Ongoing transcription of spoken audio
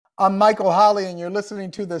I'm Michael Holly, and you're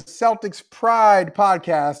listening to the Celtics Pride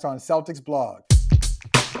podcast on Celtics Blog.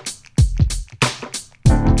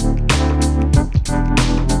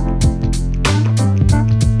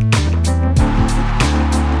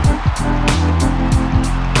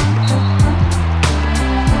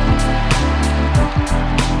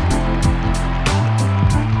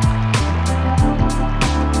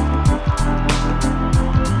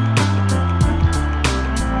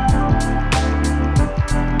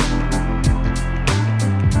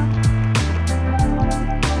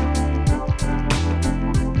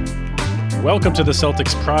 Welcome to the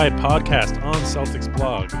Celtics Pride podcast on Celtics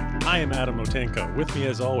Blog. I am Adam Motenko. With me,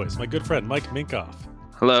 as always, my good friend Mike Minkoff.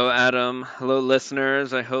 Hello, Adam. Hello,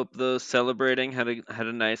 listeners. I hope those celebrating had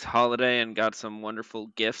a nice holiday and got some wonderful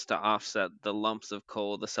gifts to offset the lumps of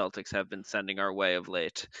coal the Celtics have been sending our way of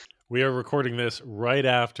late. We are recording this right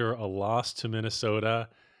after a loss to Minnesota.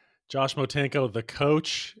 Josh Motenko, the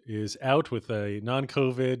coach, is out with a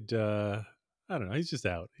non-COVID. I don't know. He's just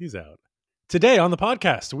out. He's out. Today on the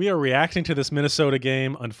podcast, we are reacting to this Minnesota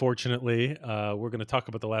game, unfortunately. We're going to talk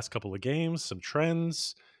about the last couple of games, some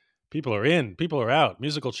trends. People are in, people are out,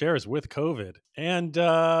 musical chairs with COVID. And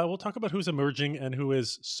we'll talk about who's emerging and who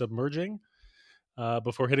is submerging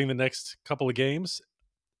before hitting the next couple of games.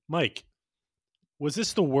 Mike, was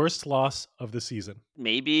this the worst loss of the season?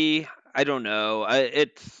 Maybe. I don't know. I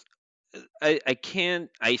can't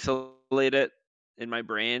isolate it in my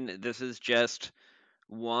brain. This is just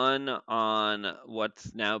one on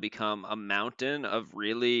what's now become a mountain of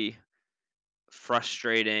really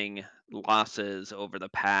frustrating losses over the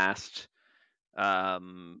past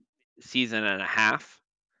season and a half.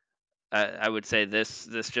 I would say this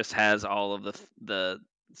just has all of the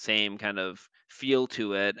same kind of feel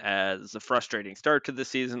to it as a frustrating start to the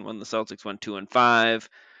season when the Celtics went 2-5,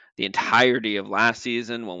 the entirety of last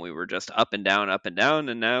season when we were just up and down,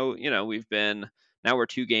 and now now we're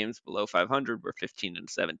 2 games below 500. We're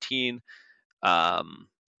 15-17.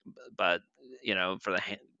 But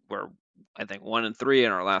we're I think 1-3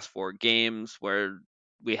 in our last 4 games where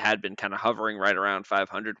we had been kind of hovering right around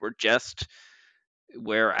 500.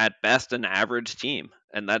 We're at best an average team,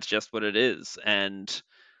 and that's just what it is. And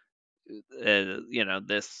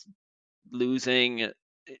this losing,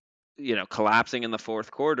 collapsing in the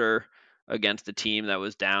fourth quarter against a team that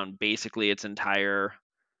was down basically its entire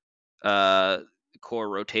core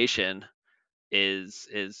rotation is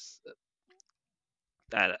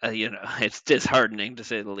that it's disheartening to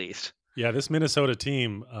say the least. Yeah, this Minnesota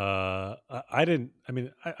team, I'd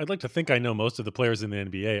like to think I know most of the players in the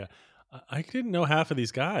NBA. I didn't know half of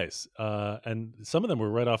these guys, and some of them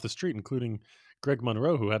were right off the street, including Greg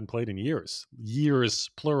Monroe, who hadn't played in years,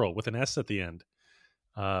 plural, with an S at the end.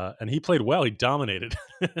 And he played well. He dominated.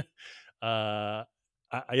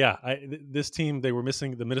 This team, they were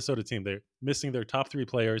missing the Minnesota team. They're missing their top 3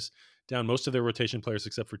 players, down most of their rotation players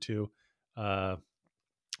except for 2. A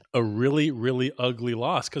really, really ugly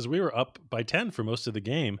loss because we were up by 10 for most of the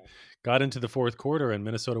game, got into the fourth quarter, and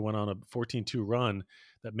Minnesota went on a 14-2 run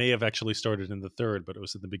that may have actually started in the third, but it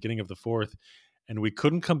was at the beginning of the fourth, and we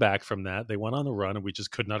couldn't come back from that. They went on the run, and we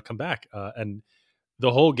just could not come back. And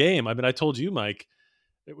the whole game, I told you, Mike,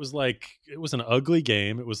 it was an ugly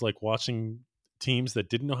game. It was like watching teams that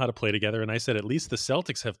didn't know how to play together, and I said, at least the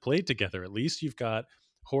Celtics have played together. At least you've got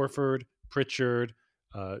Horford, Pritchard,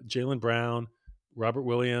 Jaylen Brown, Robert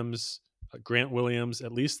Williams, Grant Williams.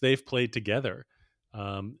 At least they've played together.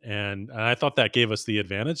 And I thought that gave us the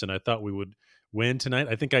advantage, and I thought we would win tonight.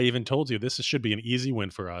 I think I even told you this should be an easy win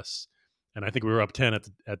for us. And I think we were up 10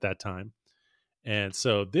 at that time. And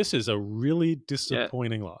so this is a really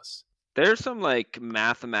disappointing loss. There's some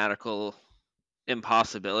mathematical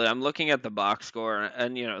impossibility. I'm looking at the box score,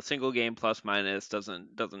 and single game plus minus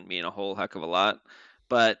doesn't mean a whole heck of a lot,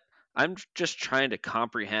 but I'm just trying to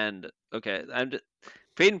comprehend. Okay,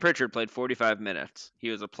 Peyton Pritchard played 45 minutes. He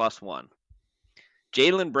was a +1.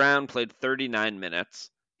 Jaylen Brown played 39 minutes.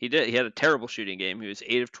 He had a terrible shooting game. He was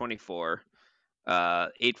 8 of 24,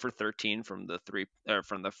 8 for 13 from the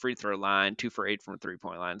free throw line, 2 for 8 from the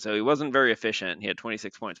 3-point line. So he wasn't very efficient. He had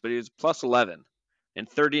 26 points, but he was +11 in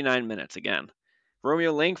 39 minutes again.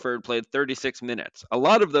 Romeo Langford played 36 minutes. A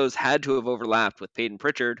lot of those had to have overlapped with Peyton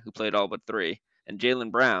Pritchard, who played all but 3, and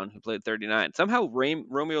Jaylen Brown, who played 39. Somehow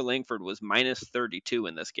Romeo Langford was -32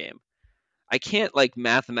 in this game. I can't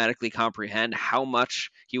mathematically comprehend how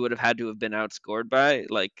much he would have had to have been outscored by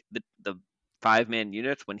the 5-man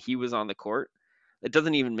units when he was on the court. It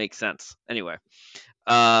doesn't even make sense. Anyway,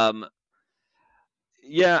 yeah,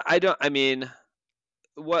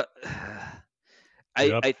 what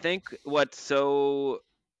Yep. I think what's so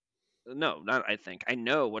no, not I think. I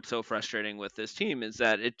know what's so frustrating with this team is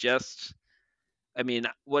that it just. I mean,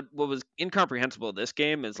 what was incomprehensible this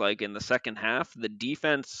game is like in the second half, the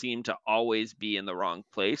defense seemed to always be in the wrong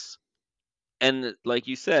place. And like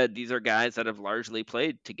you said, these are guys that have largely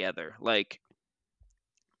played together. Like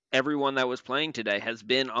everyone that was playing today has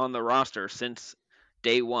been on the roster since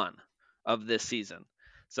day one of this season.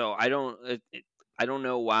 So I don't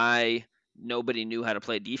know why nobody knew how to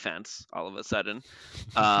play defense all of a sudden.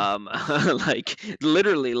 Like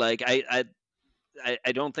literally, like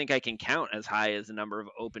I don't think I can count as high as the number of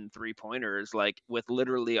open 3-pointers, like with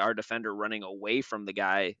literally our defender running away from the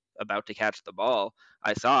guy about to catch the ball.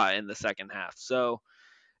 I saw in the second half. So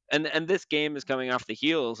and this game is coming off the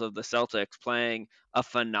heels of the Celtics playing a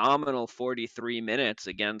phenomenal 43 minutes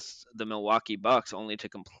against the Milwaukee Bucks, only to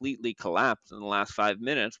completely collapse in the last 5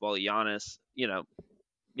 minutes. While Giannis,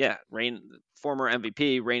 former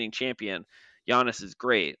MVP, reigning champion, Giannis is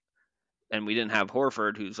great, and we didn't have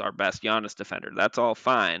Horford, who's our best Giannis defender. That's all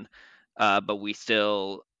fine, but we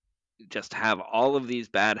still just have all of these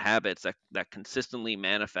bad habits that consistently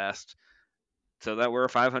manifest, so that we're a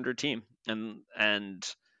 500 team, and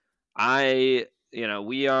I,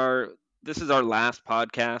 we are, this is our last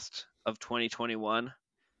podcast of 2021.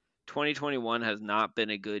 2021 has not been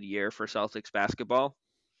a good year for Celtics basketball.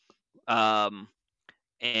 Um,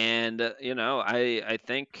 I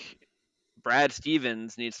think Brad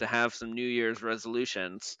Stevens needs to have some New Year's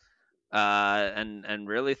resolutions, and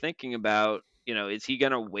really thinking about, is he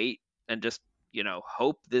going to wait and just,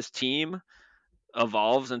 hope this team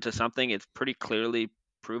evolves into something it's pretty clearly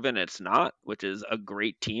proven it's not, which is a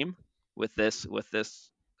great team with this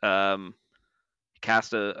um,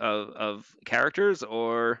 cast of characters,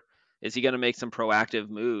 or is he going to make some proactive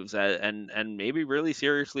moves and maybe really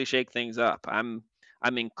seriously shake things up? I'm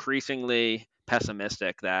increasingly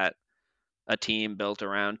pessimistic that a team built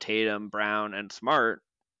around Tatum, Brown, and Smart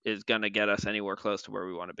is going to get us anywhere close to where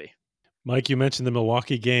we want to be. Mike, you mentioned the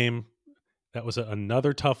Milwaukee game. That was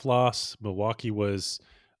another tough loss. Milwaukee was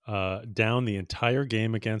down the entire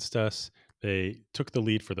game against us. They took the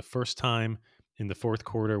lead for the first time in the fourth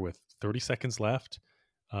quarter with 30 seconds left.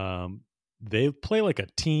 They play like a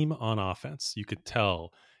team on offense. You could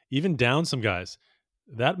tell, even down some guys.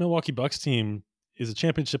 That Milwaukee Bucks team is a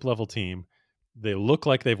championship level team. They look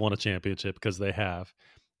like they've won a championship because they have.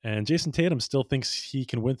 And Jason Tatum still thinks he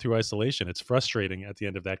can win through isolation. It's frustrating at the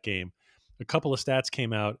end of that game. A couple of stats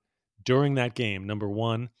came out during that game. Number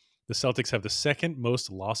one, the Celtics have the second most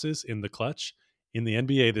losses in the clutch in the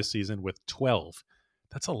NBA this season with 12.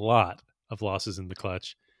 That's a lot of losses in the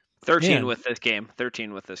clutch. 13 And with this game.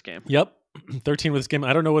 13 with this game. Yep. 13 with this game.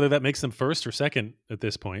 I don't know whether that makes them first or second at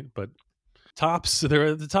this point, but they're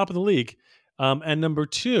at the top of the league. And number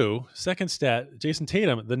two, second stat, Jason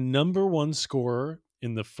Tatum, the number one scorer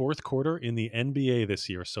in the fourth quarter in the NBA this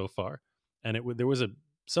year so far. And there was a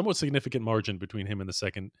somewhat significant margin between him and the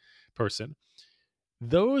second person.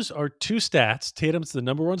 Those are two stats. Tatum's the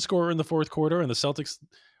number one scorer in the fourth quarter, and the Celtics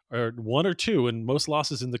are one or two in most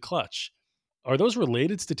losses in the clutch. Are those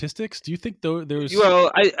related statistics? Do you think there's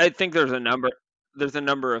Well, I think there's a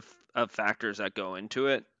number of factors that go into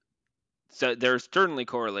it. So there's certainly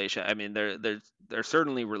correlation. I mean, they're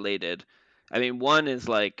certainly related. I mean, one is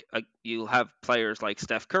like you'll have players like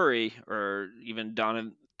Steph Curry or even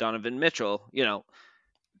Donovan Mitchell,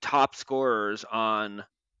 top scorers on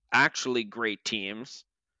actually great teams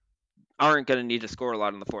aren't going to need to score a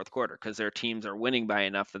lot in the fourth quarter because their teams are winning by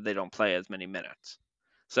enough that they don't play as many minutes.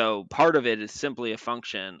 So part of it is simply a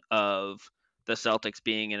function of the Celtics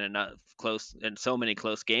being in so many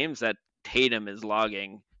close games that Tatum is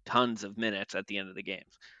logging tons of minutes at the end of the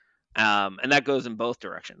games. And that goes in both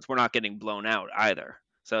directions. We're not getting blown out either.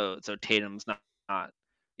 So Tatum's not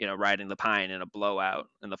riding the pine in a blowout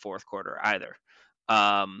in the fourth quarter either.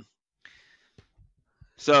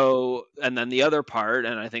 So, and then the other part,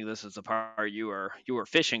 and I think this is the part you were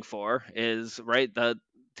fishing for, is right the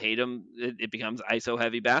Tatum. It becomes ISO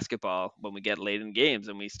heavy basketball when we get late in games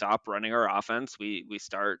and we stop running our offense. We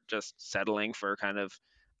start just settling for kind of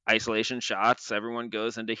isolation shots. Everyone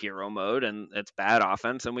goes into hero mode, and it's bad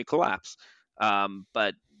offense, and we collapse.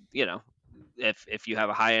 But you know, if you have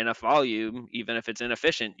a high enough volume, even if it's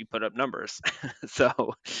inefficient, you put up numbers. so,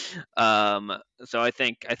 so I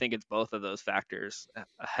think it's both of those factors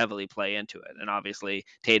heavily play into it, and obviously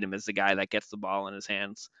Tatum is the guy that gets the ball in his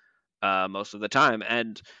hands most of the time,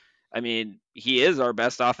 and I mean he is our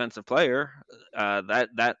best offensive player.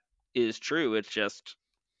 That is true. It's just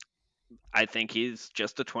I think he's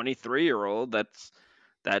just a 23-year-old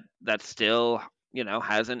that still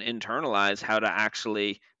hasn't internalized how to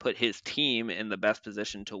actually put his team in the best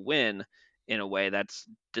position to win in a way that's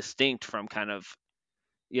distinct from kind of,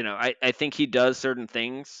 I think he does certain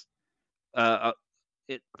things uh,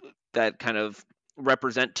 it, that kind of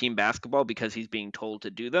represent team basketball because he's being told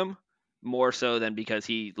to do them more so than because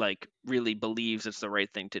he like really believes it's the right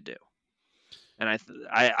thing to do. And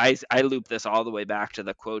I loop this all the way back to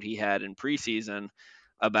the quote he had in preseason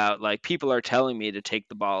about like people are telling me to take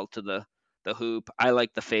the ball to the hoop. I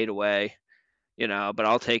like the fadeaway, but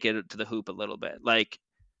I'll take it to the hoop a little bit. Like,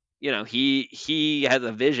 he has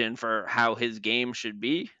a vision for how his game should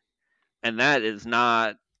be, and that is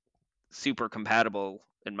not super compatible,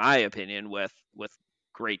 in my opinion, with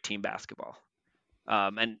great team basketball.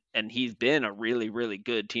 And he's been a really really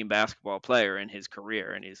good team basketball player in his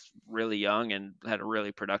career, and he's really young and had a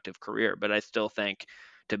really productive career. But I still think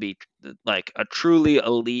to be like a truly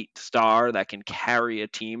elite star that can carry a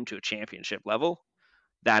team to a championship level,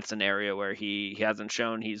 that's an area where he hasn't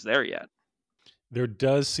shown he's there yet. There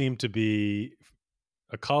does seem to be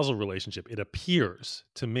a causal relationship. It appears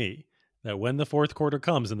to me that when the fourth quarter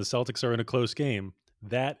comes and the Celtics are in a close game,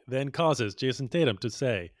 that then causes Jason Tatum to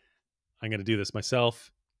say, I'm going to do this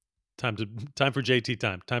myself. Time for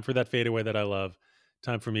JT time for that fadeaway that I love.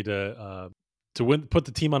 Time for me to win, put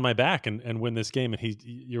the team on my back and win this game. And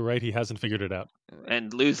you're right, he hasn't figured it out.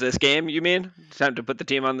 And lose this game, you mean? It's time to put the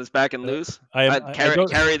team on this back and lose? I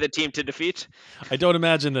don't Carry the team to defeat? I don't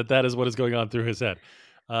imagine that is what is going on through his head.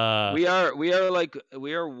 We are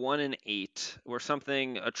 1-8. We're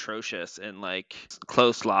something atrocious in like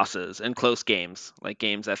close losses and close games, like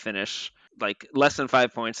games that finish like less than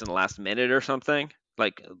 5 points in the last minute or something.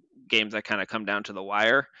 Like games that kind of come down to the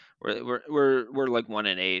wire. We're like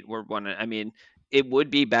 1-8. We're one. I mean, it would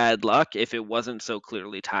be bad luck if it wasn't so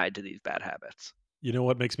clearly tied to these bad habits. You know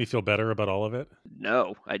what makes me feel better about all of it?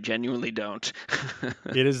 No, I genuinely don't.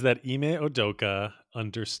 It is that Ime Udoka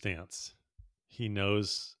understands. He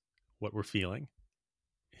knows what we're feeling.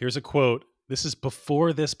 Here's a quote. This is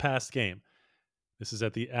before this past game. This is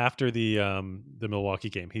after the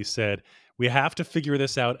Milwaukee game. He said, "We have to figure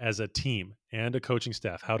this out as a team and a coaching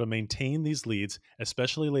staff, how to maintain these leads,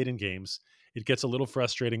 especially late in games. It gets a little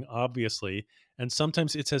frustrating, obviously, and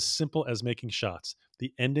sometimes it's as simple as making shots.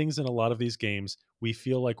 The endings in a lot of these games, we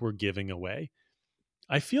feel like we're giving away."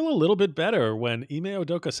 I feel a little bit better when Ime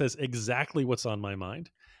Udoka says exactly what's on my mind,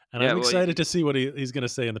 and Yeah, I'm well, excited to see what he's going to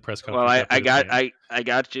say in the press well, conference after this game. I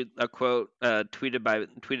got you a quote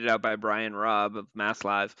tweeted out by Brian Robb of Mass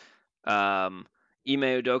Live. Ime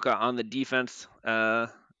Udoka on the defense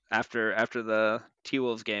after the T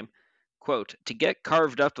Wolves game. Quote, "To get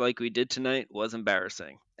carved up like we did tonight was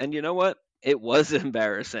embarrassing." And you know what? It was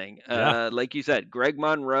embarrassing. Yeah. Like you said, Greg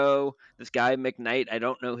Monroe, this guy McKnight, I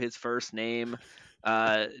don't know his first name.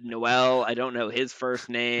 Noel, I don't know his first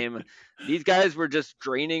name. These guys were just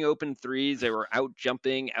draining open threes. They were out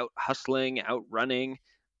jumping, out hustling, out running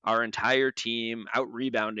our entire team, out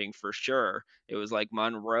rebounding for sure. It was like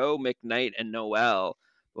Monroe, McKnight, and Noel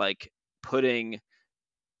like putting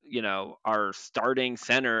our starting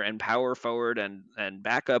center and power forward and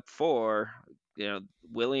backup four,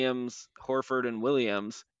 Williams, Horford, and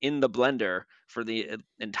Williams in the blender for the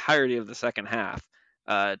entirety of the second half.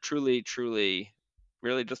 Truly, truly,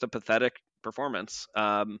 really just a pathetic performance.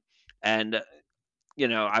 And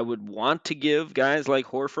I would want to give guys like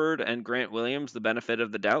Horford and Grant Williams the benefit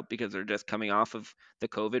of the doubt because they're just coming off of the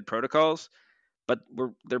COVID protocols, but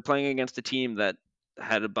they're playing against a team that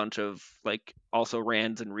had a bunch of like also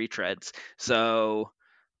rans and retreads. So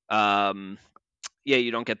yeah,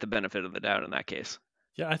 you don't get the benefit of the doubt in that case.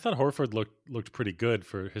 Yeah, I thought Horford looked pretty good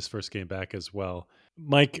for his first game back as well.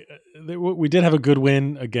 Mike, we did have a good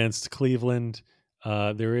win against Cleveland.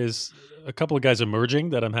 There is a couple of guys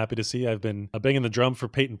emerging that I'm happy to see. I've been banging the drum for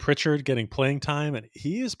Peyton Pritchard getting playing time, and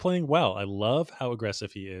he is playing well. I love how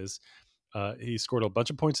aggressive he is. He scored a bunch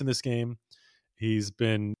of points in this game. He's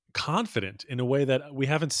been confident in a way that we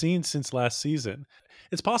haven't seen since last season.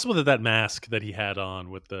 It's possible that mask that he had on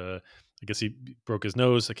with I guess he broke his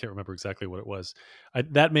nose. I can't remember exactly what it was.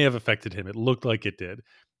 That may have affected him. It looked like it did.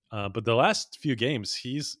 But the last few games,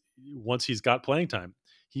 once he's got playing time,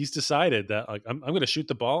 he's decided that like I'm going to shoot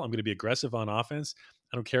the ball. I'm going to be aggressive on offense.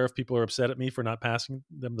 I don't care if people are upset at me for not passing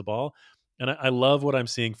them the ball. And I love what I'm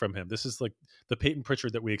seeing from him. This is like the Peyton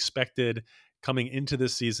Pritchard that we expected coming into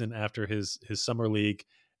this season after his summer league.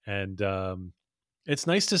 And it's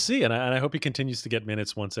nice to see. And I hope he continues to get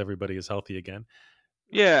minutes once everybody is healthy again.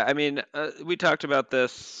 Yeah, I mean, we talked about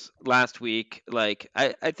this last week. Like,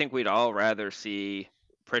 I think we'd all rather see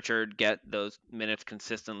Pritchard get those minutes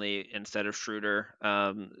consistently instead of Schroeder.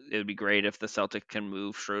 It would be great if the Celtics can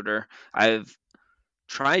move Schroeder. I've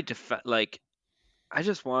tried to like I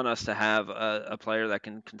just want us to have a player that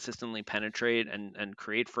can consistently penetrate and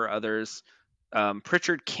create for others.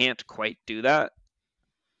 Pritchard can't quite do that.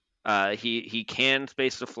 He can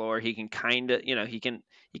space the floor. He can kind of, he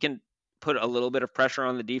can put a little bit of pressure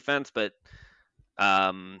on the defense, but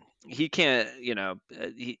he can't,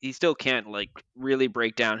 he still can't like really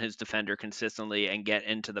break down his defender consistently and get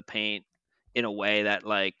into the paint in a way that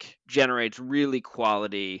like generates really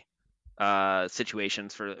quality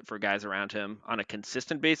situations for guys around him on a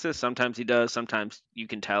consistent basis. Sometimes he does. Sometimes you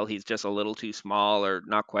can tell he's just a little too small or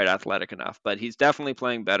not quite athletic enough. But he's definitely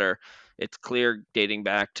playing better. It's clear dating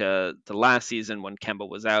back to the last season when Kemba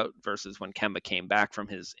was out versus when Kemba came back from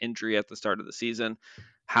his injury at the start of the season,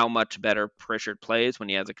 how much better Pritchard plays when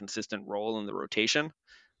he has a consistent role in the rotation.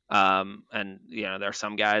 And there are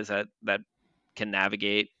some guys that can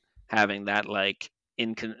navigate having that like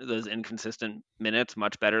those inconsistent minutes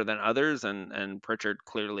much better than others, and Pritchard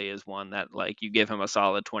clearly is one that like you give him a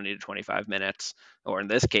solid 20 to 25 minutes, or in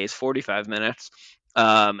this case 45 minutes,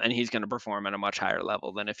 and he's going to perform at a much higher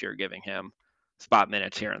level than if you're giving him spot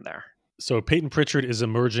minutes here and there. So Peyton Pritchard is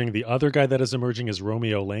emerging. The other guy that is emerging is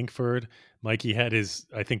Romeo Langford. Mikey had his,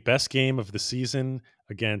 I think, best game of the season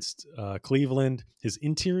against Cleveland. His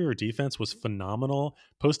interior defense was phenomenal.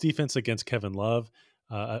 Post defense against Kevin Love,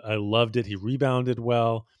 I loved it. He rebounded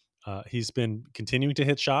well. He's been continuing to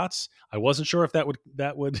hit shots. I wasn't sure if that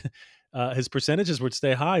would his percentages would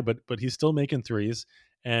stay high, but he's still making threes,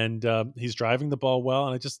 and he's driving the ball well.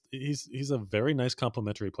 And he's a very nice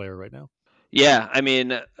complementary player right now. Yeah, I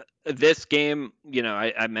mean, this game,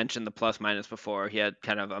 I mentioned the plus minus before. He had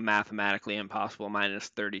kind of a mathematically impossible minus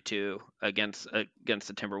 32 against the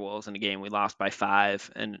Timberwolves in a game we lost by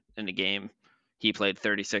 5, and in a game he played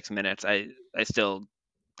 36 minutes.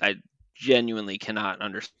 I genuinely cannot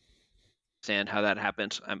understand how that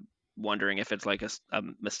happened. I'm wondering if it's like a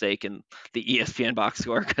mistake in the ESPN box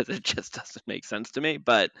score because it just doesn't make sense to me.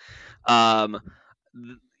 But um,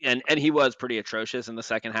 and he was pretty atrocious in the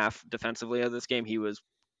second half defensively of this game. He was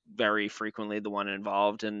very frequently the one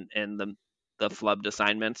involved in the flubbed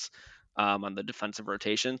assignments on the defensive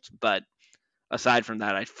rotations. But aside from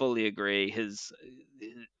that, I fully agree.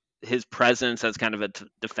 His presence as kind of a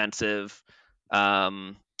defensive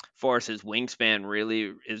force, his wingspan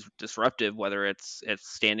really is disruptive. Whether it's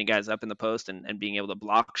standing guys up in the post and being able to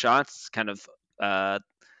block shots, kind of uh,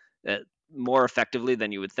 more effectively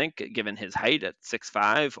than you would think, given his height at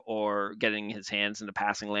 6'5", or getting his hands into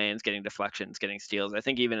passing lanes, getting deflections, getting steals. I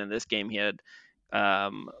think even in this game he had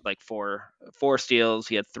like four steals.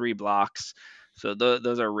 He had 3 blocks. So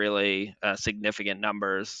those are really significant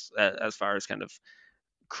numbers as far as kind of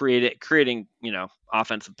creating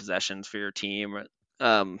offensive possessions for your team.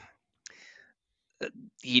 Um,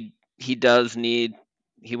 he does need.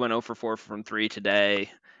 He went 0 for 4 from 3 today.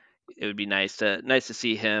 It would be nice to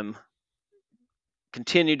see him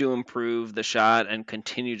continue to improve the shot and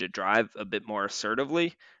continue to drive a bit more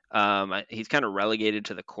assertively. He's kind of relegated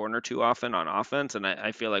to the corner too often on offense, and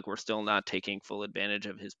I feel like we're still not taking full advantage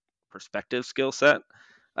of his perspective skill set.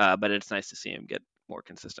 But it's nice to see him get more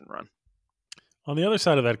consistent run. On the other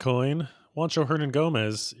side of that coin, Juancho Hernan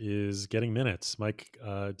Gomez is getting minutes. Mike,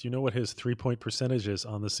 do you know what his 3-point percentage is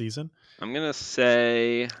on the season? I'm gonna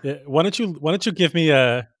say. Yeah, why don't you give me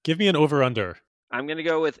an over under? I'm gonna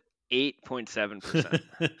go with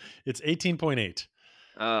 8.7%. It's 18.8.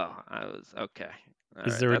 Oh, I was okay. All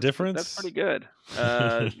Is right, there a that's difference? pretty good.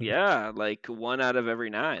 Yeah, like 1 out of every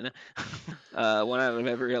 9, 1 out of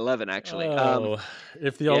every 11, actually. Oh,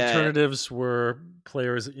 if the Yeah, alternatives were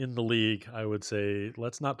players in the league, I would say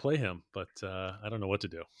let's not play him. But I don't know what to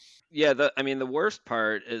do. yeah. I mean, the worst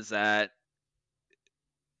part is that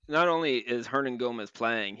not only is Hernan Gomez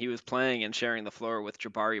playing, he was playing and sharing the floor with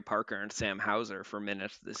Jabari Parker and Sam Hauser for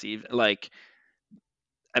minutes this evening. Like,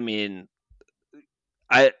 I mean,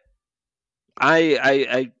 I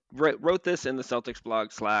I wrote this in the Celtics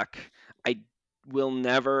blog Slack. I will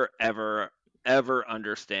never ever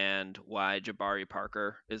understand why Jabari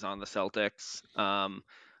Parker is on the Celtics.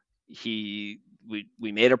 We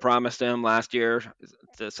made a promise to him last year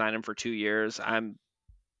to sign him for 2 years. I'm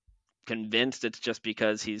convinced it's just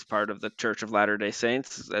because he's part of the Church of Latter-day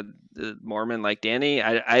Saints, Mormon like Danny.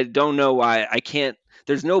 I don't know why. I can't.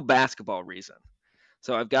 There's no basketball reason,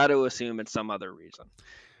 so I've got to assume it's some other reason,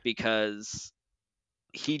 because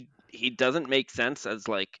he doesn't make sense as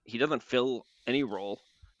like he doesn't fill any role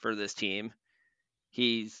for this team.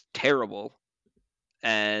 He's terrible,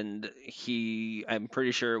 and I'm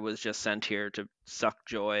pretty sure was just sent here to suck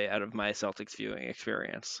joy out of my Celtics viewing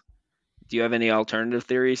experience. Do you have any alternative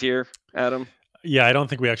theories here, Adam? Yeah, I don't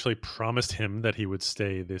think we actually promised him that he would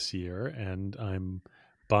stay this year, and I'm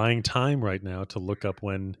buying time right now to look up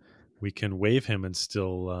when we can waive him and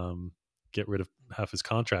still get rid of half his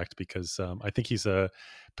contract, because I think he's a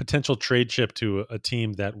potential trade chip to a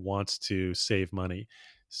team that wants to save money.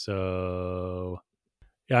 So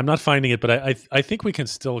yeah, I'm not finding it, but I think we can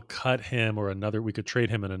still cut him, or we could trade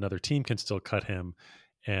him and another team can still cut him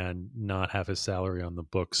and not have his salary on the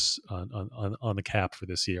books on the cap for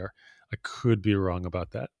this year. I could be wrong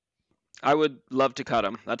about that. I would love to cut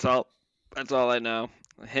him. That's all. That's all I know.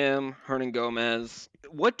 Him, Hernan Gomez.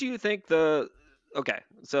 What do you think the? Okay,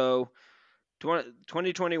 so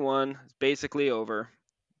 2021 is basically over.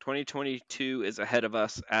 2022 is ahead of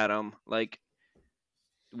us, Adam. Like,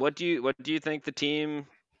 what do you think the team,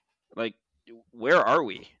 like, where are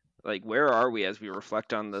we? Like, where are we as we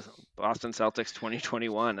reflect on the Boston Celtics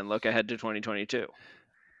 2021 and look ahead to 2022?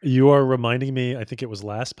 You are reminding me, I think it was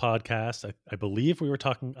last podcast. I believe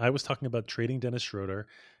I was talking about trading Dennis Schroeder,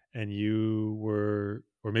 and you were,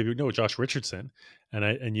 or maybe no, Josh Richardson.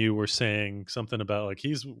 And you were saying something about like,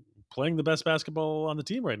 he's playing the best basketball on the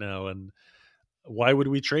team right now. And why would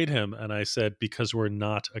we trade him? And I said, because we're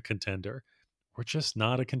not a contender. We're just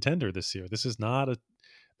not a contender this year. This is not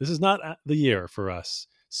the year for us.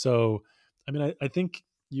 So, I mean, I think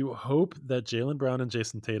you hope that Jaylen Brown and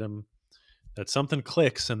Jason Tatum, that something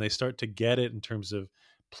clicks and they start to get it in terms of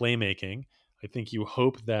playmaking. I think you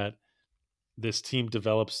hope that this team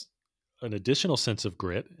develops an additional sense of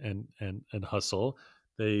grit and hustle.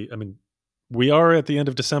 I mean, we are at the end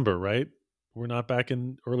of December, right? We're not back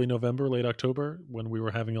in early November, late October, when we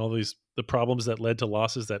were having all the problems that led to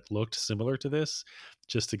losses that looked similar to this,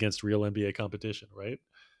 just against real NBA competition, right?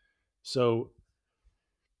 So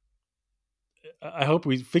I hope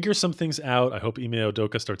we figure some things out. I hope Ime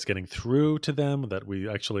Udoka starts getting through to them, that we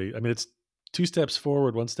actually, I mean, it's 2 steps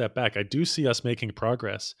forward, 1 step back. I do see us making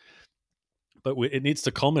progress, but it needs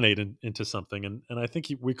to culminate into something. And I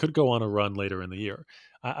think we could go on a run later in the year.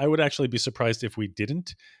 I would actually be surprised if we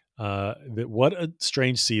didn't. What a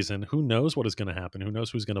strange season. Who knows what is going to happen? Who knows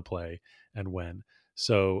who's going to play and when?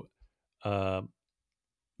 So,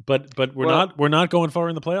 but we're not going far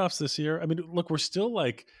in the playoffs this year. I mean, look, we're still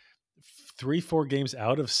like 3-4 games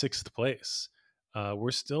out of 6th place.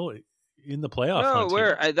 We're still in the playoff No, hunt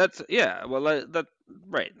here. that's yeah. Well, that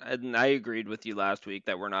right, and I agreed with you last week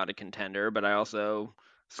that we're not a contender, but I also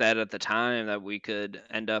said at the time that we could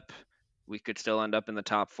still end up in the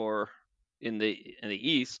top 4 in the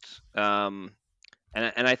East. And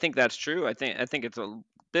I think that's true. I think it's a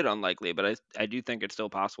bit unlikely, but I do think it's still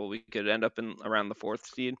possible we could end up in around the 4th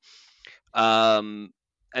seed.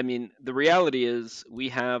 I mean, the reality is we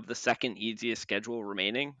have the second easiest schedule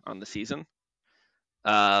remaining on the season.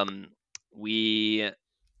 We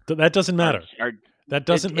That doesn't matter. are That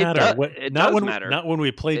doesn't it matter. does it does matter. Not when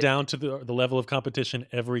we play It, down to the level of competition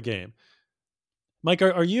every game. Mike,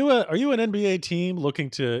 are you an NBA team looking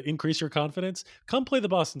to increase your confidence? Come play the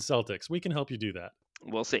Boston Celtics. We can help you do that.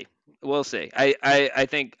 we'll see. We'll see. I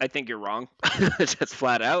think you're wrong, just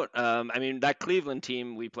flat out. I mean, that Cleveland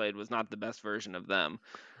team we played was not the best version of them.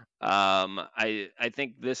 I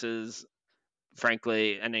think this is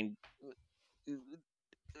frankly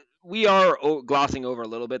we are glossing over a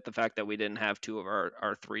little bit the fact that we didn't have 2 of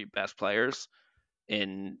our 3 best players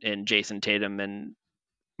in Jason Tatum and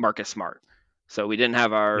Marcus Smart. So we didn't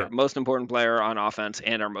have our most important player on offense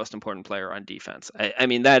and our most important player on defense. I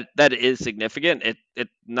mean that is significant.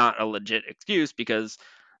 It's not a legit excuse because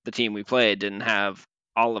the team we played didn't have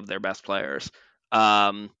all of their best players.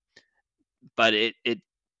 But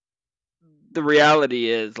the reality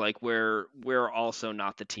is like we're also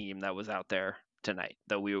not the team that was out there tonight.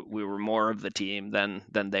 Though we were more of the team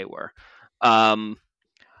than they were.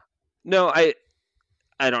 No,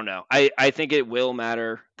 I don't know. I think it will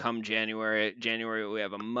matter come January. January, we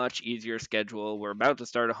have a much easier schedule. We're about to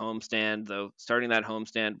start a homestand, though starting that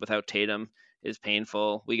homestand without Tatum is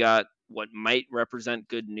painful. We got what might represent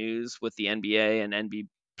good news with the NBA and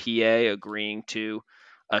NBPA agreeing to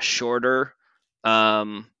a shorter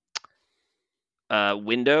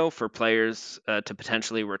window for players to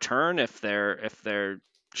potentially return if they're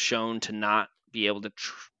shown to not be able to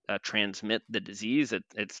transmit the disease.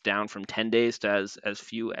 It's down from 10 days to as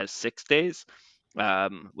few as 6 days,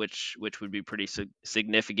 which would be pretty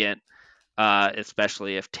significant,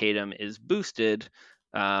 especially if Tatum is boosted,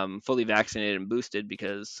 fully vaccinated and boosted,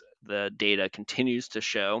 because the data continues to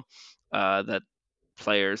show that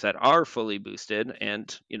players that are fully boosted,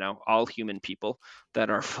 and all human people that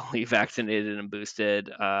are fully vaccinated and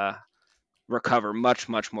boosted, recover much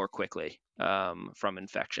more quickly from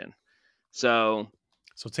infection. So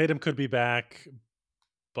Tatum could be back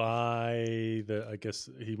by I guess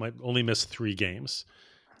he might only miss 3 games.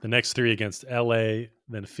 The next 3 against LA,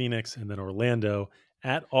 then Phoenix, and then Orlando,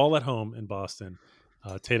 all at home in Boston.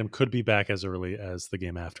 Tatum could be back as early as the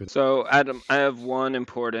game after. So, Adam, I have one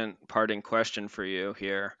important parting question for you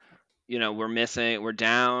here. We're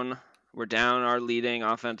down our leading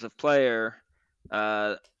offensive player.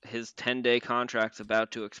 His 10-day contract's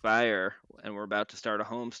about to expire, and we're about to start a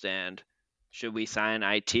homestand. Should we sign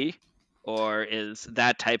IT? Or is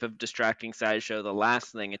that type of distracting sideshow the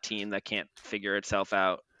last thing a team that can't figure itself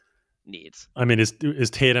out needs? I mean, is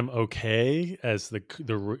Tatum okay as the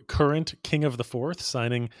current king of the fourth,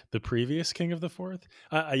 signing the previous king of the fourth?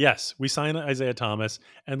 Yes, we sign Isaiah Thomas.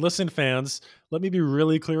 And listen, fans, let me be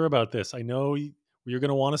really clear about this. I know you're going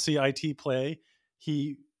to want to see IT play.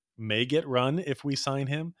 He may get run if we sign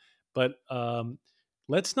him, but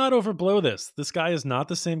let's not overblow this. This guy is not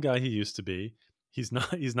the same guy he used to be. He's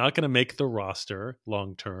not going to make the roster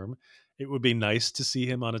long term. It would be nice to see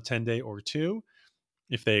him on a 10-day or 2.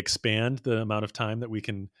 If they expand the amount of time that we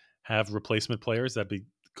can have replacement players, that'd be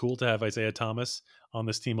cool to have Isaiah Thomas on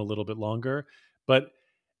this team a little bit longer. But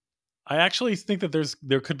I actually think that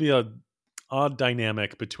there could be a odd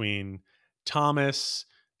dynamic between Thomas,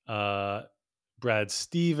 Brad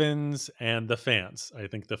Stevens, and the fans. I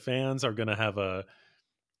think the fans are going to have a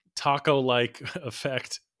taco-like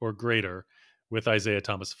effect or greater with Isaiah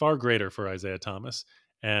Thomas, far greater for Isaiah Thomas.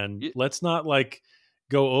 And let's not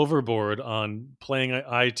go overboard on playing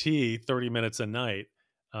IT 30 minutes a night.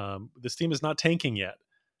 This team is not tanking yet.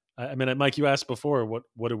 I mean, Mike, you asked before,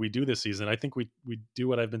 what do we do this season? I think we do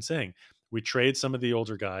what I've been saying. We trade some of the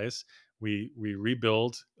older guys. We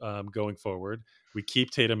rebuild going forward. We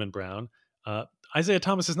keep Tatum and Brown. Isaiah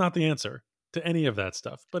Thomas is not the answer to any of that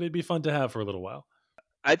stuff, but it'd be fun to have for a little while.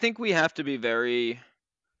 I think we have to be very.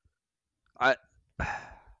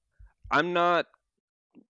 I'm not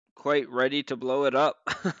quite ready to blow it up,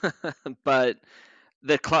 but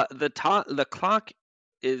the clock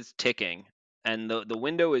is ticking, and the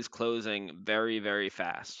window is closing very, very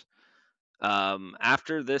fast.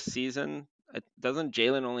 After this season, doesn't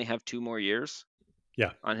Jalen only have 2 more years?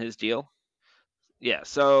 Yeah, on his deal. Yeah,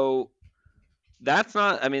 so that's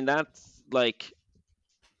not. I mean, that's like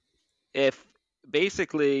if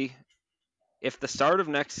the start of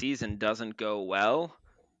next season doesn't go well,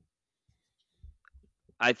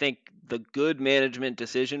 I think the good management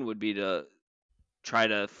decision would be to try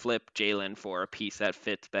to flip Jalen for a piece that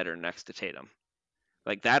fits better next to Tatum.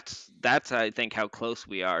 Like that's I think how close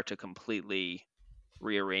we are to completely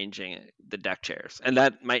rearranging the deck chairs. And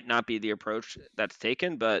that might not be the approach that's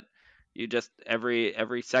taken, but you just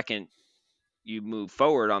every second you move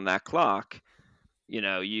forward on that clock,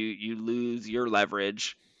 you lose your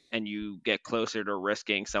leverage and you get closer to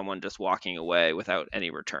risking someone just walking away without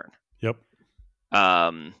any return. Yep.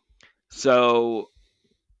 So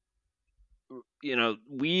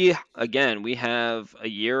we have a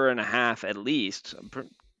year and a half at least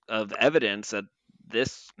of evidence that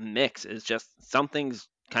this mix is just something's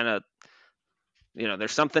kind of,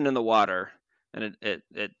 there's something in the water, and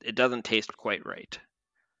it doesn't taste quite right.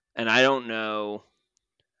 And I don't know.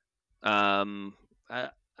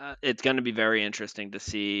 It's going to be very interesting to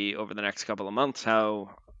see over the next couple of months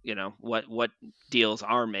how, what deals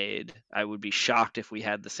are made. I would be shocked if we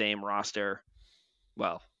had the same roster.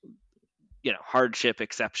 Well, hardship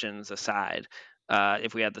exceptions aside,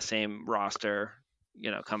 if we had the same roster,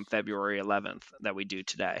 come February 11th that we do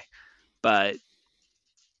today. But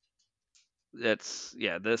this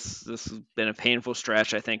has been a painful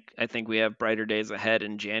stretch. I think we have brighter days ahead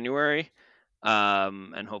in January.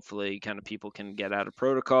 And hopefully kind of people can get out of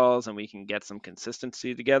protocols and we can get some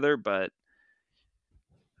consistency together. But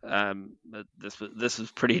this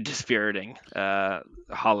was pretty dispiriting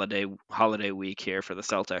holiday week here for the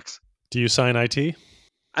Celtics. Do you sign IT?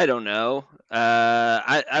 I don't know.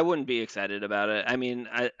 I wouldn't be excited about it. I mean,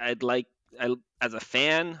 I'd like as a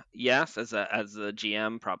fan, yes. As a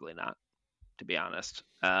GM, probably not. To be honest,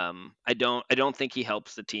 I don't think he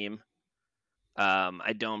helps the team.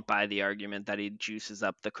 I don't buy the argument that he juices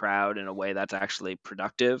up the crowd in a way that's actually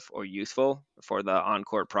productive or useful for the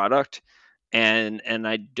on-court product. And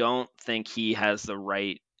I don't think he has the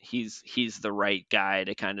right. He's the right guy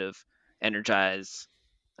to kind of energize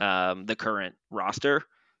the current roster.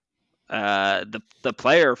 The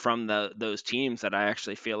player from those teams that I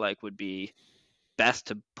actually feel like would be best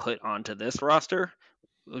to put onto this roster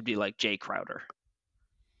would be like Jay Crowder.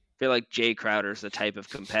 I feel like Jay Crowder's the type of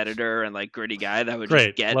competitor and gritty guy that would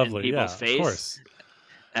just get in people's face. Of course.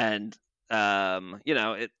 And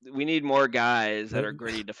we need more guys that are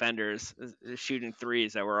gritty defenders shooting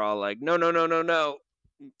threes that we're all like, no.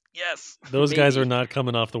 Yes. Those guys are not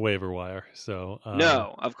coming off the waiver wire. So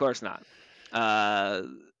no, of course not.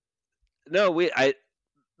 No,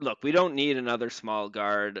 look, we don't need another small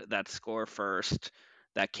guard that score first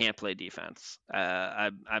that can't play defense.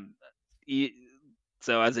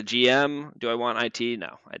 So as a GM, do I want IT?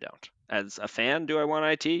 No, I don't. As a fan, do I want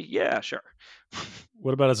IT? Yeah, sure.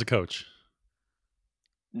 What about as a coach?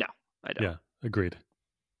 No, I don't. Yeah, agreed.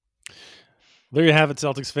 There you have it,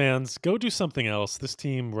 Celtics fans. Go do something else. This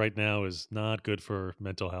team right now is not good for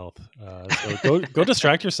mental health. So go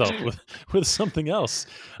distract yourself with something else.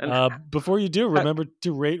 And Before you do, remember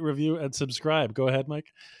to rate, review, and subscribe. Go ahead, Mike.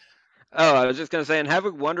 oh, I was just gonna say, and have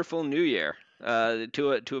a wonderful New Year.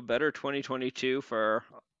 To a better 2022 for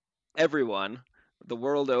everyone, the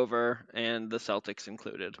world over, and the Celtics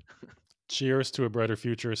included. Cheers to a brighter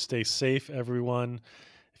future. Stay safe, everyone.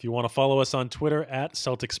 If you want to follow us on Twitter at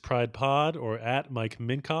Celtics Pride Pod or at Mike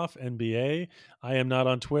Minkoff NBA, I am not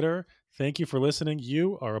on Twitter. Thank you for listening.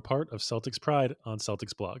 You are a part of Celtics Pride on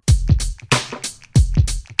Celtics Blog.